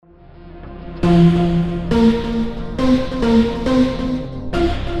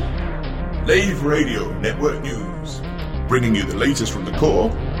Lave Radio Network News, bringing you the latest from the core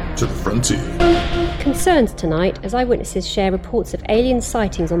to the frontier. Concerns tonight as eyewitnesses share reports of alien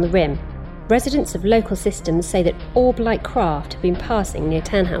sightings on the Rim. Residents of local systems say that orb-like craft have been passing near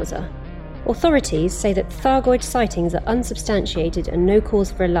Tannhauser. Authorities say that Thargoid sightings are unsubstantiated and no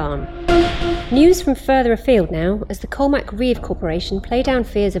cause for alarm. News from further afield now, as the Colmac Reeve Corporation play down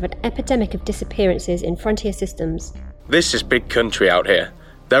fears of an epidemic of disappearances in Frontier Systems. This is big country out here.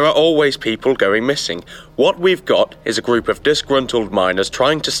 There are always people going missing. What we've got is a group of disgruntled miners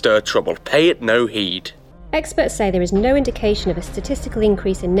trying to stir trouble. Pay it no heed. Experts say there is no indication of a statistical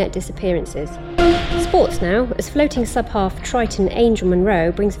increase in net disappearances. Sports now, as floating sub-half Triton Angel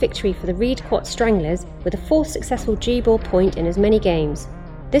Monroe brings victory for the Reed Quat Stranglers with a fourth successful G-ball point in as many games.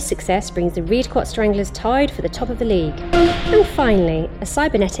 This success brings the Reed Quat Stranglers tied for the top of the league. And finally, a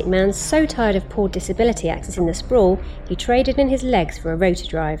cybernetic man so tired of poor disability accessing the sprawl, he traded in his legs for a rotor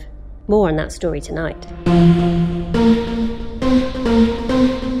drive. More on that story tonight.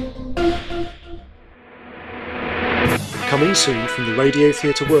 Coming soon from the Radio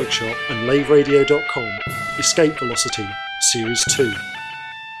Theatre Workshop and laveradio.com, Escape Velocity, Series 2.